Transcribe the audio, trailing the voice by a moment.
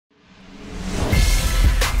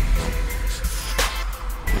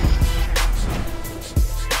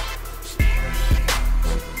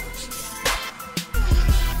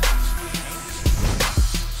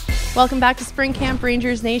Welcome back to Spring Camp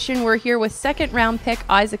Rangers Nation. We're here with second round pick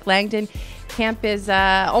Isaac Langdon. Camp is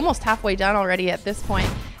almost halfway done already at this point.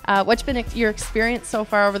 What's been your experience so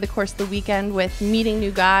far over the course of the weekend with meeting new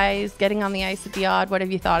guys, getting on the ice at the Odd? What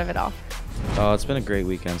have you thought of it all? Oh, it's been a great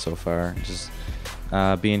weekend so far. Just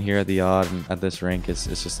being here at the Odd and at this rink, it's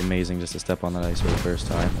just amazing just to step on that ice for the first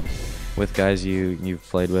time. And with guys you've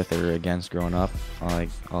played with or against growing up, like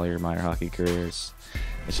all your minor hockey careers.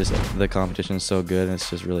 It's just the competition is so good, and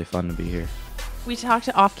it's just really fun to be here. We talked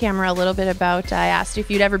off camera a little bit about, I asked you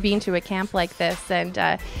if you'd ever been to a camp like this, and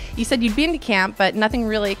you said you'd been to camp, but nothing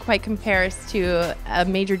really quite compares to a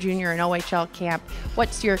major junior and OHL camp.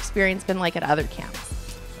 What's your experience been like at other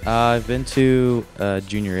camps? I've been to a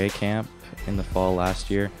junior A camp in the fall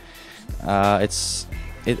last year. It's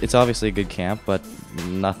obviously a good camp, but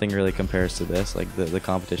nothing really compares to this. Like the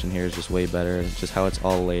competition here is just way better. Just how it's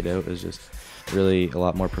all laid out is just really a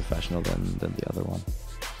lot more professional than the other one.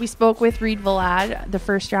 We spoke with Reed Vlad, the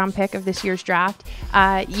first round pick of this year's draft.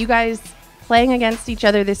 You guys playing against each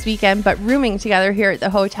other this weekend, but rooming together here at the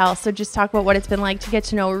hotel. So just talk about what it's been like to get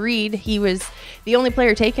to know Reed. He was the only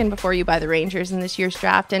player taken before you by the Rangers in this year's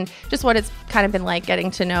draft, and just what it's kind of been like getting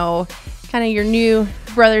to know kind of your new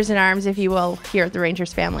brothers in arms, if you will, here at the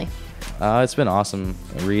Rangers family. It's been awesome.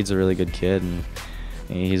 Reed's a really good kid, and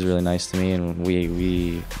he's really nice to me, and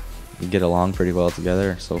we get along pretty well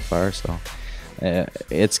together so far. So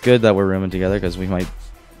it's good that we're rooming together because we might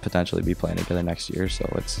potentially be playing together next year.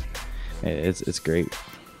 So it's great.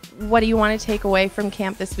 What do you want to take away from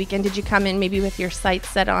camp this weekend? Did you come in maybe with your sights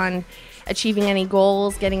set on achieving any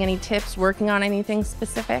goals, getting any tips, working on anything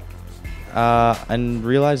specific? And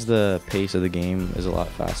realize the pace of the game is a lot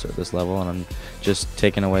faster at this level, and I'm just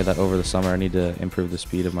taking away that over the summer I need to improve the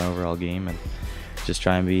speed of my overall game and just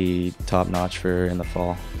try and be top notch for in the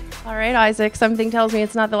fall. All right, Isaac, something tells me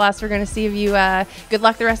it's not the last we're going to see of you. Good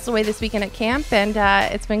luck the rest of the way this weekend at camp, and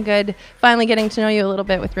it's been good finally getting to know you a little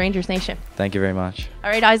bit with Rangers Nation. Thank you very much.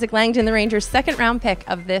 All right, Isaac Langdon, the Rangers' second round pick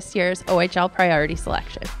of this year's OHL priority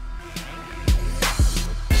selection.